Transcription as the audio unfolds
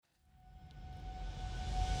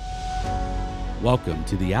Welcome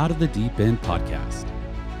to the Out of the Deep End podcast,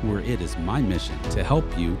 where it is my mission to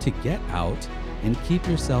help you to get out and keep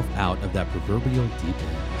yourself out of that proverbial deep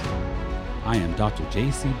end. I am Dr.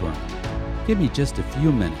 J.C. Byrne. Give me just a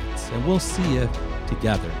few minutes and we'll see if,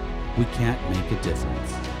 together, we can't make a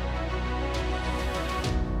difference.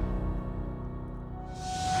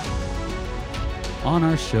 On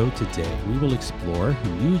our show today, we will explore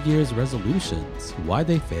New Year's resolutions, why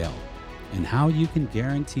they fail, and how you can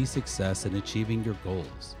guarantee success in achieving your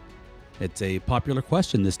goals. It's a popular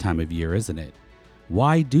question this time of year, isn't it?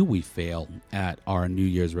 Why do we fail at our New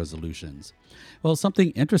Year's resolutions? Well,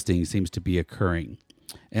 something interesting seems to be occurring.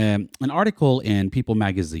 An article in People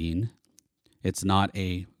magazine, it's not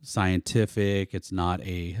a scientific, it's not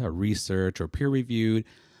a research or peer-reviewed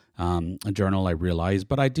a journal, I realize,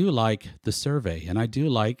 but I do like the survey and I do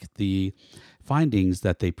like the findings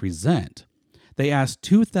that they present. They asked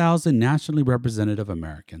 2,000 nationally representative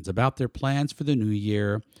Americans about their plans for the new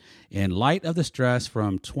year in light of the stress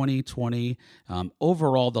from 2020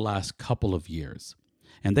 overall the last couple of years.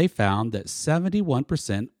 And they found that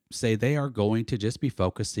 71% say they are going to just be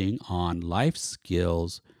focusing on life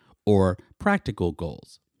skills or practical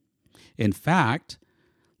goals. In fact,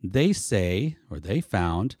 they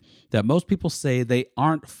found that most people say they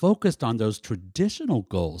aren't focused on those traditional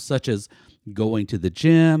goals, such as going to the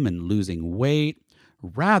gym and losing weight.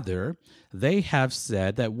 Rather, they have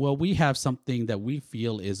said that, we have something that we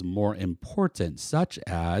feel is more important, such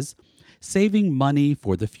as saving money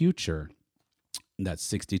for the future. That's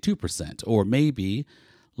 62%. Or maybe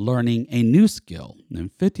learning a new skill, and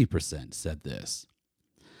 50% said this.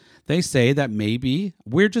 They say that maybe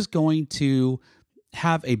we're just going to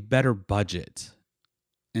have a better budget.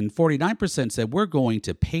 And 49% said we're going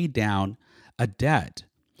to pay down a debt.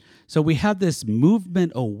 So we have this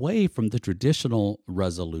movement away from the traditional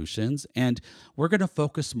resolutions, and we're going to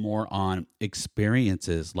focus more on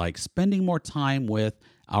experiences like spending more time with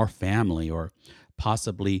our family or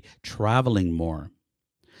possibly traveling more.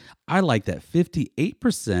 I like that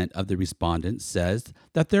 58% of the respondents says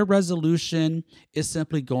that their resolution is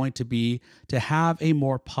simply going to be to have a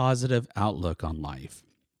more positive outlook on life.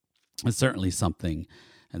 It's certainly something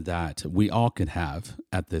that we all could have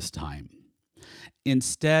at this time.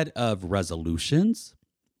 Instead of resolutions,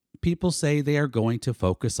 people say they are going to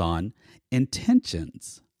focus on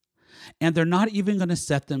intentions. And they're not even going to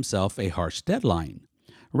set themselves a harsh deadline.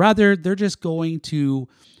 Rather, they're just going to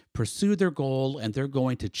pursue their goal and they're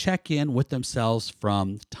going to check in with themselves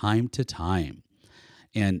from time to time.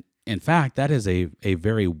 And in fact, that is a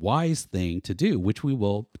very wise thing to do, which we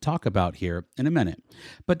will talk about here in a minute.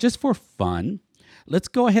 But just for fun, let's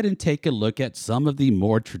go ahead and take a look at some of the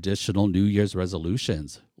more traditional New Year's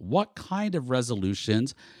resolutions. What kind of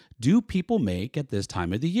resolutions do people make at this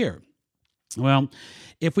time of the year? Well,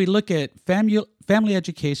 if we look at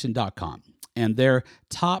familyeducation.com and their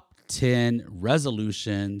top 10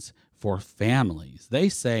 resolutions for families, they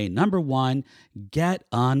say, number one, get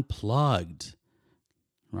unplugged,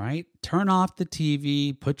 right? Turn off the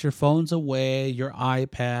TV, put your phones away, your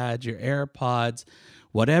iPads, your AirPods,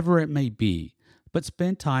 whatever it may be, but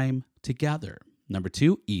spend time together. Number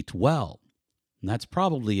two, eat well. And that's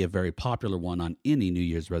probably a very popular one on any New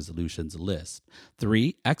Year's resolutions list.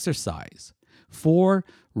 3, exercise. 4,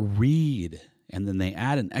 read. And then they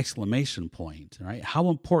add an exclamation point, right? How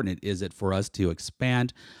important is it for us to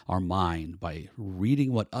expand our mind by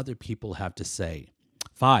reading what other people have to say?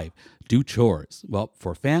 5, do chores. Well,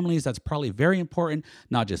 for families, that's probably very important,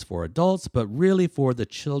 not just for adults, but really for the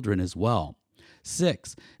children as well.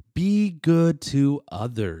 6, be good to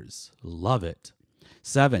others. Love it.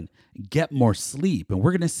 7, get more sleep. And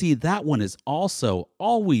we're going to see that one is also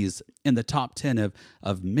always in the top 10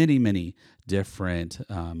 of many, many different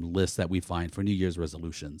lists that we find for New Year's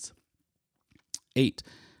resolutions. 8,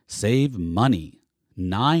 save money.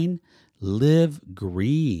 9, live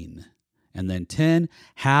green. And then 10,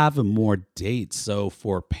 have more dates. So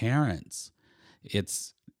for parents,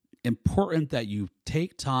 it's important that you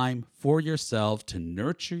take time for yourself to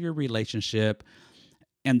nurture your relationship.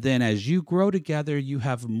 And then as you grow together, you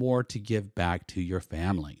have more to give back to your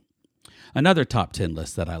family. Another top 10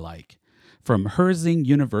 list that I like from Herzing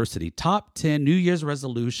University, top 10 New Year's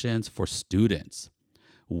resolutions for students.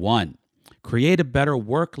 1, create a better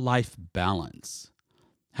work-life balance.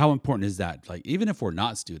 How important is that? Like, even if we're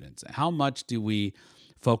not students, how much do we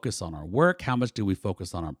focus on our work? How much do we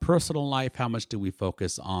focus on our personal life? How much do we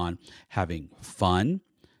focus on having fun?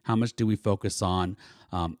 How much do we focus on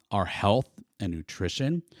our health and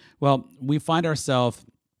nutrition? Well, we find ourselves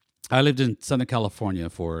I lived in Southern California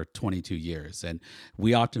for 22 years, and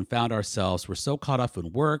we often found ourselves, we're so caught up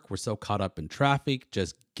in work, we're so caught up in traffic,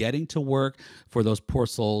 just getting to work for those poor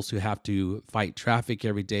souls who have to fight traffic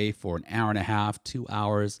every day for an hour and a half, 2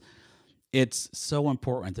 hours. It's so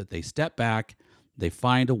important that they step back, they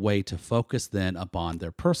find a way to focus then upon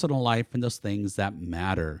their personal life and those things that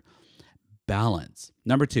matter. Balance.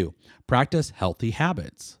 Number 2, practice healthy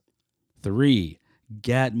habits. 3,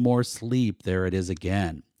 get more sleep. There it is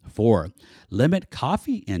again. 4, limit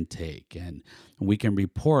coffee intake. And we can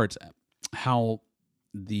report how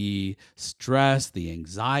the stress, the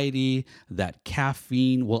anxiety that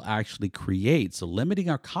caffeine will actually create. So limiting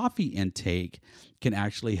our coffee intake can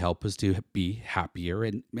actually help us to be happier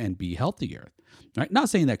and be healthier. Right? Not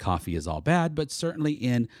saying that coffee is all bad, but certainly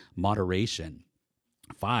in moderation.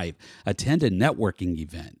 5, attend a networking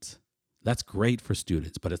event. That's great for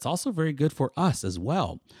students, but it's also very good for us as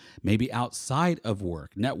well. Maybe outside of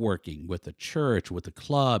work, networking with a church, with a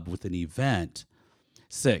club, with an event.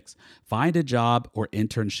 6, find a job or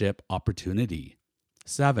internship opportunity.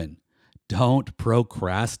 7, don't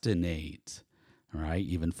procrastinate. All right,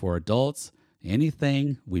 even for adults,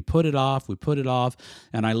 anything, we put it off,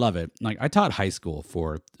 and I love it. Like I taught high school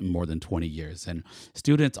for more than 20 years, and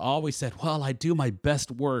students always said, well, I do my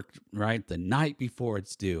best work, right, the night before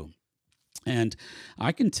it's due. And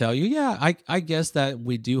I can tell you, yeah, I guess that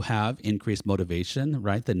we do have increased motivation,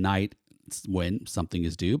 right, the night when something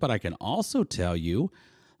is due. But I can also tell you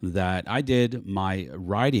that I did my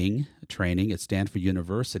writing training at Stanford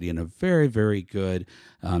University in a very, very good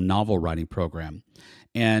novel writing program.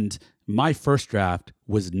 And my first draft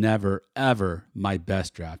was never, ever my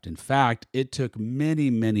best draft. In fact, it took many,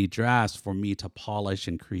 many drafts for me to polish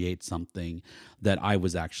and create something that I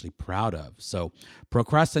was actually proud of. So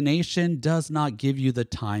procrastination does not give you the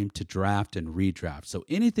time to draft and redraft. So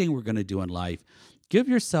anything we're going to do in life, give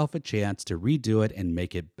yourself a chance to redo it and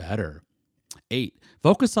make it better. 8,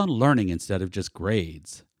 focus on learning instead of just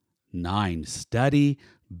grades. 9, study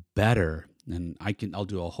better. And I'll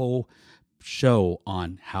do a whole show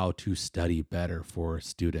on how to study better for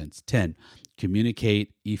students. 10,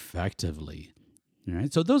 communicate effectively. All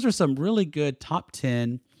right. So those are some really good top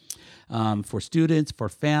 10 for students, for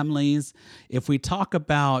families. If we talk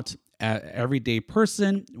about everyday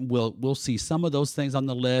person, we'll see some of those things on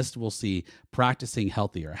the list. We'll see practicing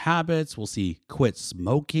healthier habits. We'll see quit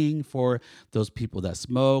smoking for those people that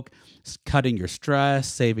smoke, cutting your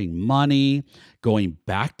stress, saving money, going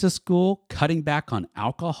back to school, cutting back on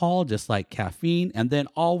alcohol, just like caffeine, and then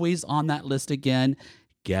always on that list again,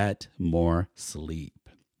 get more sleep.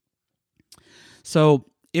 So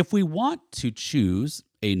if we want to choose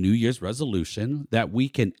a New Year's resolution that we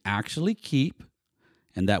can actually keep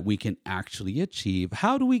and that we can actually achieve,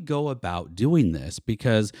 how do we go about doing this?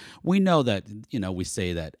 Because we know that, we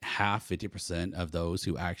say that 50% of those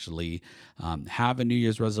who actually have a New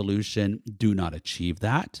Year's resolution do not achieve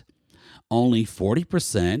that. Only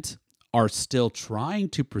 40% are still trying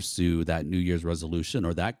to pursue that New Year's resolution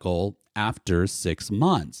or that goal after 6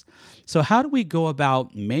 months. So how do we go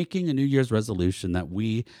about making a New Year's resolution that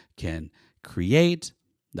we can create,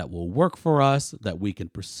 that will work for us, that we can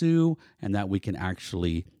pursue, and that we can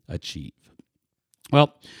actually achieve?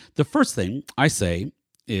 Well, the first thing I say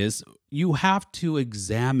is you have to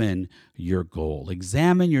examine your goal,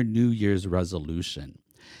 examine your New Year's resolution.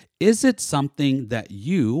 Is it something that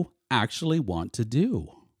you actually want to do?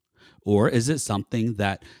 Or is it something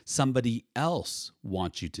that somebody else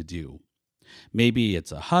wants you to do? Maybe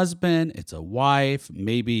it's a husband, it's a wife,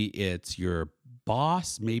 maybe it's your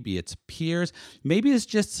boss, maybe it's peers, maybe it's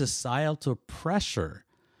just societal pressure.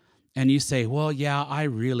 And you say, well, yeah, I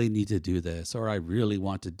really need to do this, or I really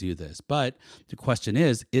want to do this. But the question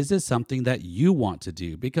is it something that you want to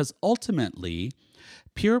do? Because ultimately,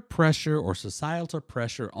 peer pressure or societal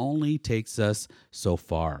pressure only takes us so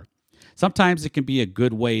far. Sometimes it can be a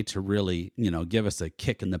good way to really, give us a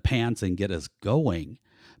kick in the pants and get us going,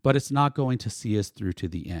 but it's not going to see us through to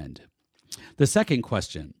the end. The second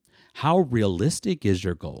question, how realistic is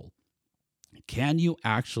your goal? Can you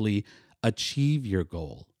actually achieve your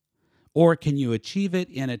goal? Or can you achieve it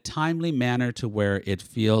in a timely manner to where it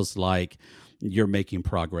feels like you're making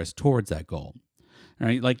progress towards that goal? All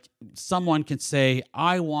right? Like someone can say,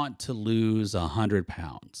 I want to lose 100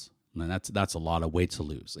 pounds. And that's a lot of weight to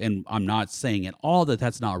lose. And I'm not saying at all that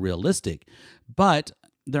that's not realistic, but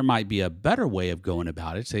there might be a better way of going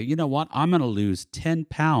about it. Say, you know what? I'm going to lose 10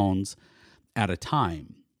 pounds at a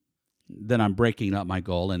time. Then I'm breaking up my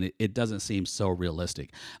goal, and it doesn't seem so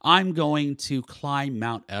realistic. I'm going to climb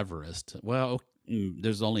Mount Everest. Well,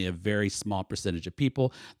 there's only a very small percentage of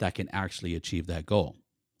people that can actually achieve that goal.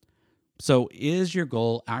 So, is your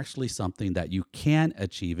goal actually something that you can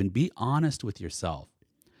achieve? And be honest with yourself.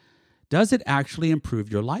 Does it actually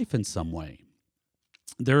improve your life in some way?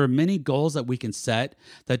 There are many goals that we can set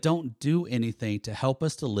that don't do anything to help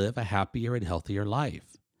us to live a happier and healthier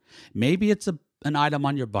life. Maybe it's an item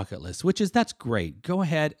on your bucket list, that's great. Go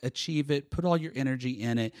ahead, achieve it, put all your energy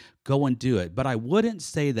in it, go and do it. But I wouldn't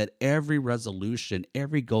say that every resolution,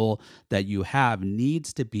 every goal that you have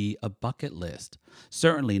needs to be a bucket list.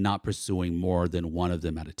 Certainly not pursuing more than one of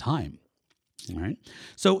them at a time. All right.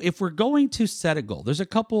 So if we're going to set a goal, there's a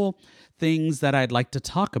couple things that I'd like to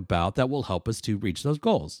talk about that will help us to reach those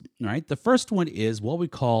goals. All right. The first one is what we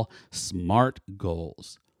call SMART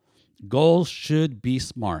goals. Goals should be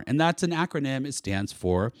SMART. And that's an acronym. It stands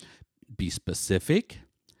for be specific,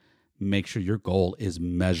 make sure your goal is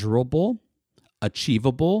measurable,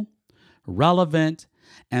 achievable, relevant,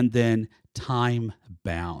 and then time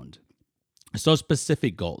bound. So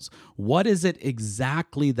specific goals. What is it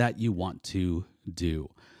exactly that you want to do?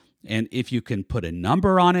 And if you can put a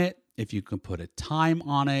number on it, if you can put a time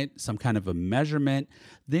on it, some kind of a measurement,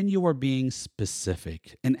 then you are being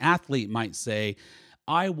specific. An athlete might say,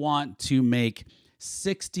 I want to make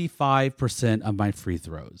 65% of my free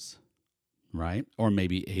throws, right? Or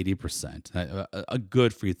maybe 80%. A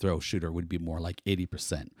good free throw shooter would be more like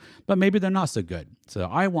 80%, but maybe they're not so good. So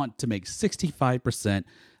I want to make 65%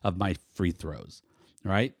 of my free throws,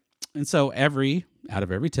 right? And so out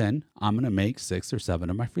of every 10, I'm going to make 6 or 7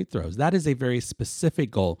 of my free throws. That is a very specific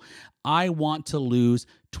goal. I want to lose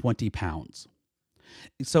 20 pounds.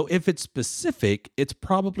 So if it's specific, it's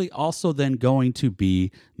probably also then going to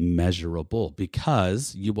be measurable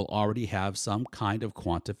because you will already have some kind of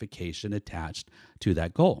quantification attached to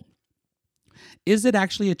that goal. Is it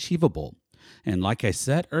actually achievable? And like I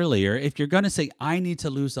said earlier, if you're going to say, I need to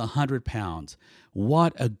lose 100 pounds,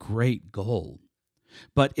 what a great goal.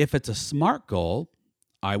 But if it's a SMART goal,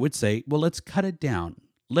 I would say, well, let's cut it down.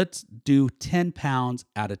 Let's do 10 pounds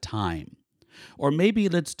at a time. Or maybe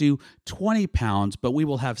let's do 20 pounds, but we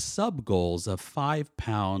will have sub goals of 5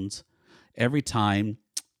 pounds every time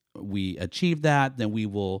we achieve that. Then we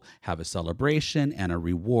will have a celebration and a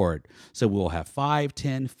reward. So we'll have 5,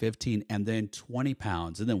 10, 15, and then 20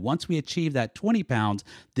 pounds. And then once we achieve that 20 pounds,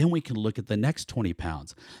 then we can look at the next 20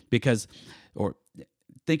 pounds or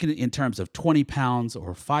thinking in terms of 20 pounds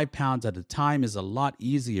or 5 pounds at a time is a lot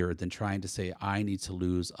easier than trying to say, I need to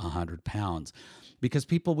lose 100 pounds. Because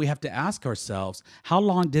we have to ask ourselves, how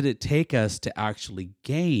long did it take us to actually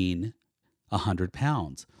gain 100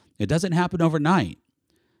 pounds? It doesn't happen overnight.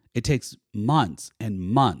 It takes months and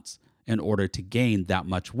months in order to gain that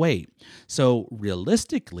much weight. So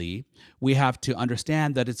realistically, we have to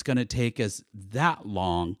understand that it's going to take us that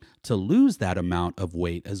long to lose that amount of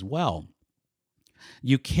weight as well.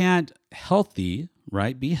 You can't be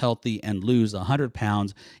healthy and lose 100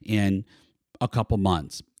 pounds in a couple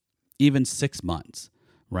months, even 6 months,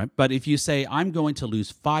 right? But if you say, I'm going to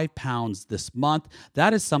lose 5 pounds this month,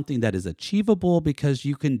 that is something that is achievable because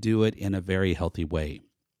you can do it in a very healthy way.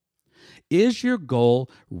 Is your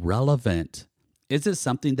goal relevant? Is it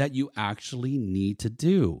something that you actually need to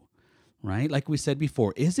do, right? Like we said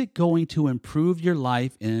before, is it going to improve your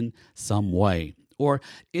life in some way? Or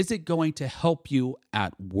is it going to help you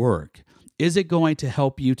at work? Is it going to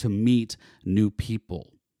help you to meet new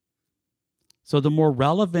people? So the more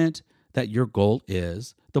relevant that your goal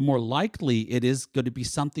is, the more likely it is going to be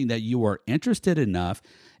something that you are interested enough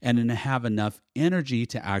and have enough energy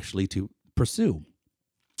to actually to pursue.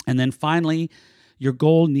 And then finally, your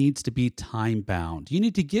goal needs to be time bound. You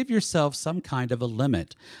need to give yourself some kind of a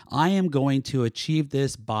limit. I am going to achieve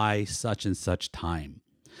this by such and such time.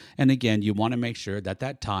 And again, you want to make sure that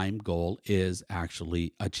that time goal is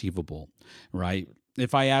actually achievable, right?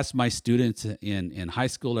 If I ask my students in high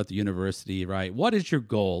school at the university, right, what is your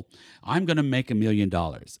goal? I'm going to make $1 million.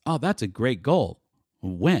 Oh, that's a great goal.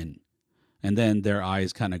 When? And then their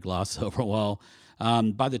eyes kind of gloss over, well,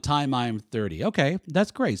 by the time I'm 30. Okay,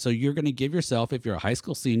 that's great. So you're going to give yourself, if you're a high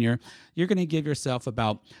school senior, you're going to give yourself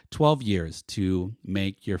about 12 years to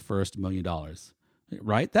make your first $1 million.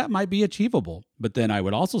 Right? That might be achievable. But then I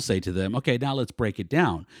would also say to them, okay, now let's break it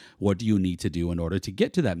down. What do you need to do in order to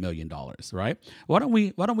get to that $1 million, right? Why don't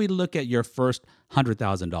we look at your first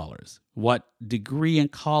 $100,000? What degree in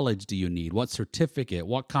college do you need? What certificate?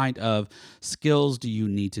 What kind of skills do you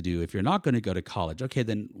need to do? If you're not going to go to college, okay,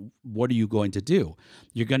 then what are you going to do?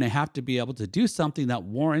 You're going to have to be able to do something that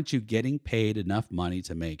warrants you getting paid enough money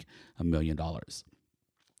to make $1 million.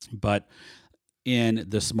 But in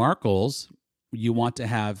the SMART goals, you want to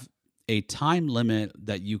have a time limit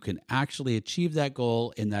that you can actually achieve that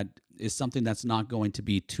goal and that is something that's not going to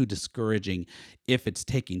be too discouraging. If it's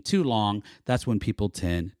taking too long, that's when people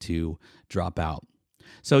tend to drop out.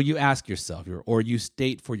 So you ask yourself, or you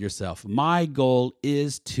state for yourself, my goal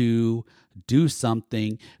is to do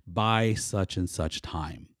something by such and such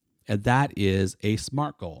time. And that is a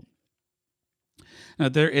SMART goal. Now,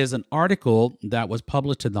 there is an article that was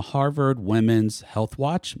published in the Harvard Women's Health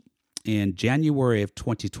Watch in January of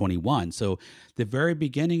 2021. So the very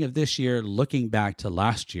beginning of this year, looking back to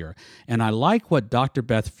last year. And I like what Dr.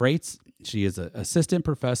 Beth Freites, she is an assistant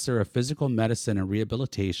professor of physical medicine and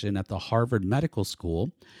rehabilitation at the Harvard Medical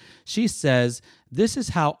School. She says, this is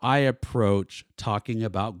how I approach talking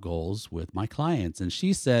about goals with my clients. And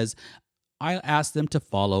she says, I ask them to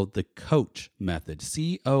follow the COACH method,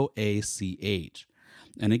 COACH.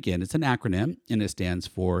 And again, it's an acronym, and it stands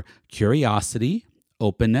for curiosity,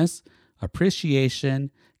 openness,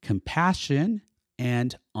 appreciation, compassion,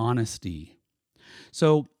 and honesty.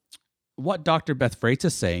 So what Dr. Beth Freites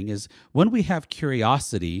is saying is when we have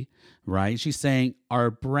curiosity, right, she's saying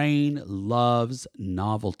our brain loves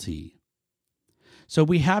novelty. So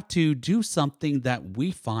we have to do something that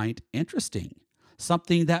we find interesting,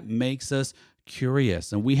 something that makes us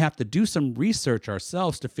curious. And we have to do some research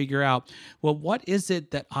ourselves to figure out, well, what is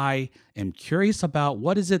it that I am curious about?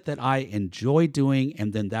 What is it that I enjoy doing?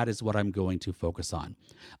 And then that is what I'm going to focus on.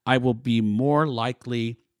 I will be more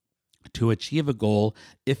likely to achieve a goal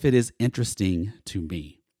if it is interesting to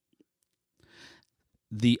me.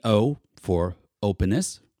 The O for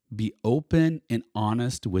openness, be open and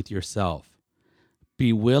honest with yourself.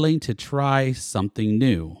 Be willing to try something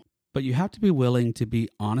new, but you have to be willing to be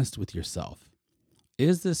honest with yourself.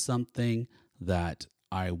 Is this something that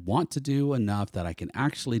I want to do enough that I can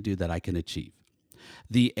actually do, that I can achieve?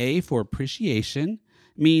 The A for appreciation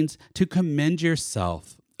means to commend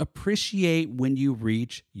yourself. Appreciate when you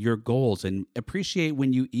reach your goals, and appreciate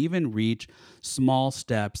when you even reach small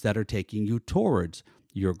steps that are taking you towards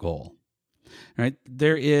your goal. Right?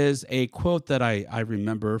 There is a quote that I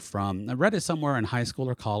remember from, I read it somewhere in high school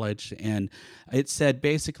or college, and it said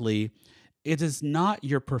basically, it is not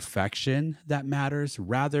your perfection that matters,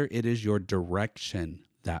 rather it is your direction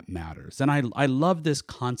that matters. And I love this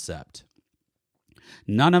concept.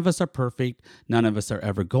 None of us are perfect. None of us are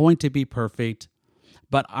ever going to be perfect.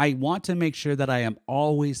 But I want to make sure that I am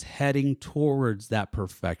always heading towards that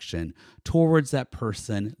perfection, towards that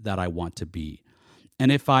person that I want to be.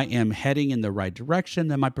 And if I am heading in the right direction,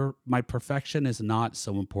 then my perfection is not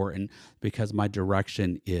so important, because my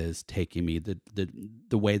direction is taking me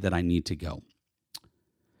the way that I need to go.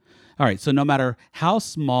 All right, so no matter how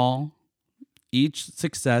small each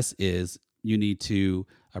success is, you need to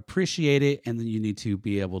appreciate it, and then you need to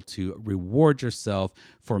be able to reward yourself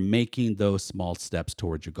for making those small steps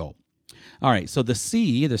towards your goal. All right, so the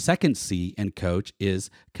second C in COACH is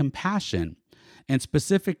compassion. And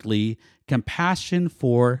specifically, compassion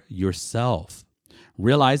for yourself.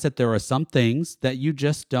 Realize that there are some things that you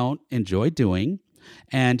just don't enjoy doing,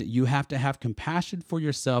 and you have to have compassion for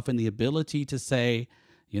yourself and the ability to say,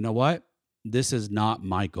 you know what, this is not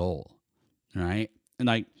my goal, right?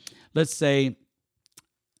 And let's say,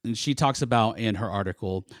 and she talks about in her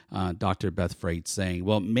article, Dr. Beth Freites saying,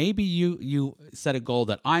 well, maybe you set a goal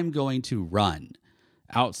that I'm going to run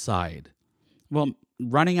outside. Well,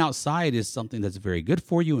 running outside is something that's very good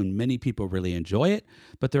for you, and many people really enjoy it.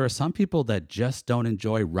 But there are some people that just don't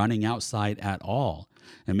enjoy running outside at all.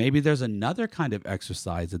 And maybe there's another kind of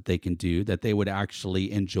exercise that they can do that they would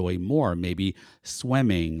actually enjoy more, maybe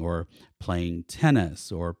swimming or playing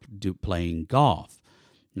tennis or playing golf.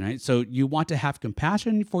 Right? So you want to have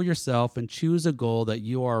compassion for yourself and choose a goal that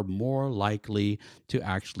you are more likely to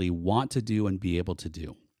actually want to do and be able to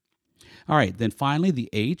do. All right, then finally, the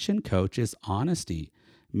H in COACH is honesty.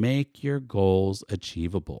 Make your goals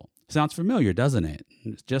achievable. Sounds familiar, doesn't it?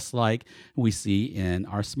 It's just like we see in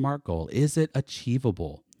our SMART goal. Is it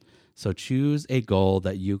achievable? So choose a goal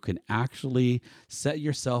that you can actually set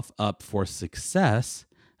yourself up for success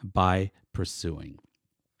by pursuing.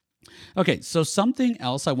 Okay, so something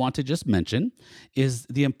else I want to just mention is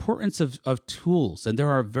the importance of tools. And there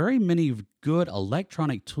are very many good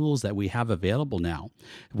electronic tools that we have available now.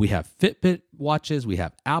 We have Fitbit watches, we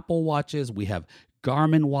have Apple watches, we have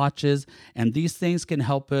Garmin watches, and these things can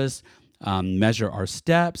help us measure our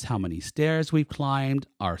steps, how many stairs we've climbed,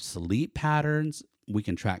 our sleep patterns. We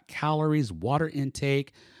can track calories, water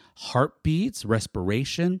intake, heartbeats,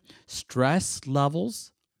 respiration, stress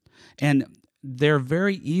levels, and they're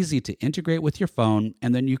very easy to integrate with your phone,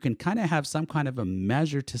 and then you can kind of have some kind of a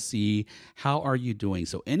measure to see how are you doing.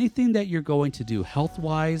 So anything that you're going to do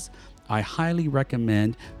health-wise, I highly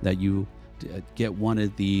recommend that you get one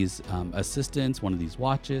of these assistants, one of these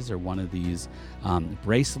watches, or one of these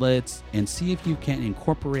bracelets, and see if you can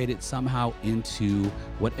incorporate it somehow into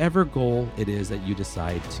whatever goal it is that you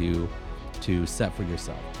decide to set for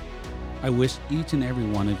yourself. I wish each and every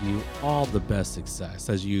one of you all the best success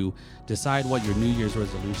as you decide what your New Year's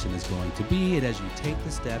resolution is going to be, and as you take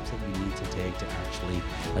the steps that you need to take to actually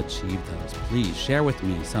achieve those. Please share with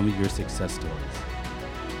me some of your success stories.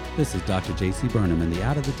 This is Dr. J.C. Burnham in the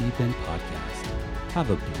Out of the Deep End podcast.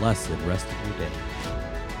 Have a blessed rest of your day.